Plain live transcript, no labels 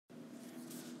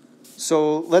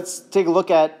So let's take a look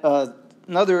at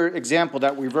another example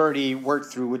that we've already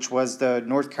worked through, which was the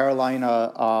North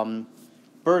Carolina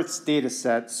births data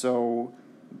set. So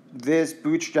this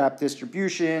Bootstrap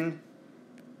distribution,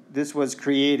 this was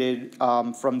created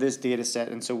from this data set.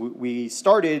 And so we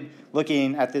started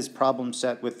looking at this problem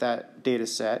set with that data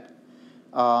set.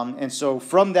 And so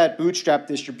from that Bootstrap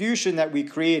distribution that we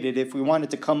created, if we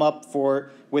wanted to come up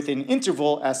with an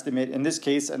interval estimate, in this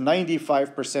case a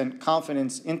 95%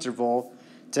 confidence interval,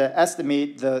 to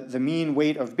estimate the mean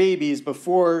weight of babies,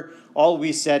 before all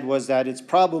we said was that it's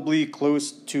probably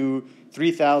close to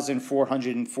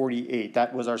 3,448.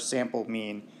 That was our sample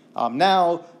mean.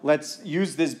 Now let's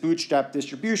use this Bootstrap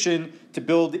distribution to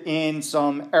build in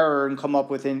some error and come up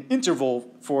with an interval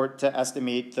to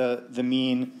estimate the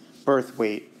mean birth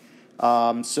weight.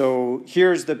 So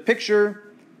here's the picture.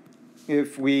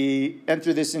 If we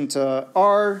enter this into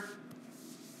R,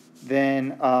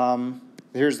 then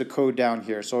here's the code down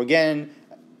here. So again,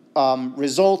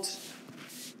 result,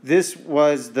 this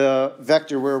was the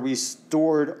vector where we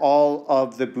stored all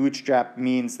of the Bootstrap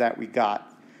means that we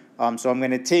got. So I'm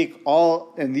going to take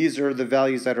all, and these are the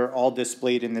values that are all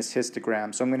displayed in this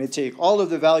histogram. So I'm going to take all of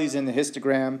the values in the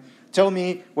histogram, tell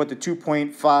me what the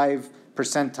 2.5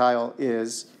 percentile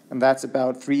is, and that's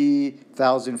about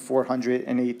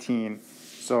 3,418.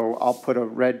 So I'll put a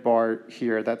red bar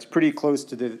here. That's pretty close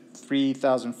to the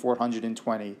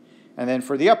 3,420. And then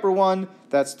for the upper one,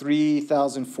 that's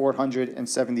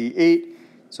 3,478.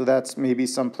 So that's maybe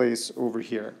someplace over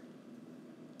here.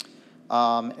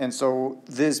 And so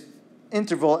this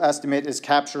interval estimate is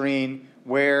capturing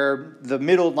where the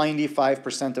middle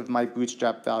 95% of my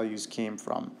Bootstrap values came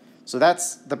from. So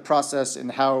that's the process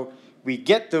and how we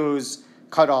get those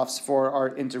cutoffs for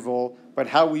our interval. But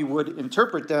how we would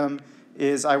interpret them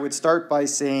is I would start by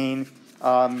saying,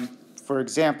 for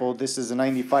example, this is a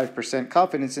 95%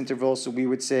 confidence interval, so we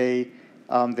would say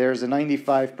there's a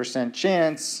 95%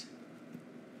 chance.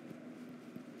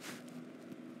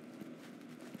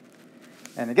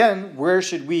 And again, where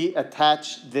should we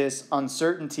attach this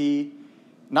uncertainty?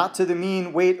 Not to the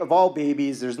mean weight of all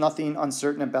babies. There's nothing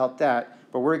uncertain about that.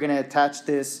 But we're going to attach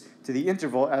this to the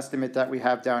interval estimate that we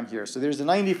have down here. So there's a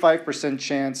 95%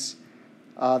 chance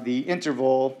the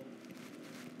interval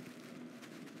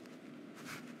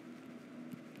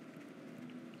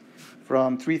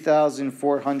from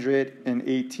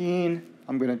 3,418,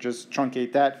 I'm going to just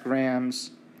truncate that, grams,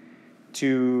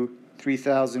 to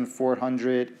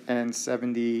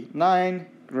 3,479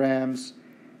 grams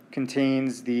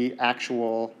contains the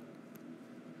actual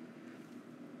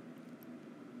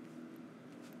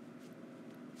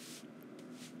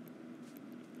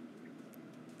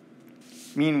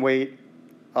mean weight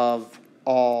of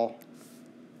all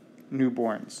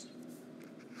newborns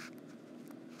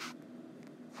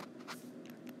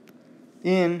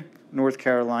in North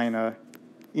Carolina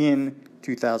in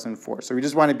 2004. So we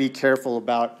just want to be careful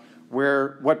about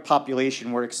what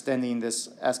population we're extending this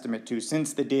estimate to.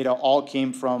 Since the data all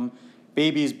came from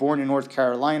babies born in North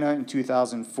Carolina in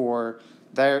 2004,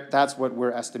 that's what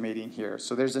we're estimating here.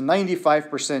 So there's a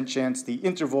 95% chance the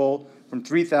interval from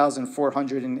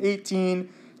 3,418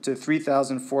 to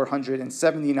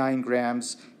 3,479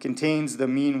 grams contains the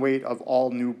mean weight of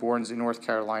all newborns in North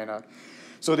Carolina.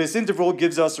 So this interval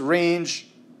gives us a range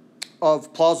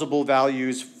of plausible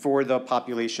values for the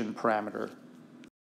population parameter.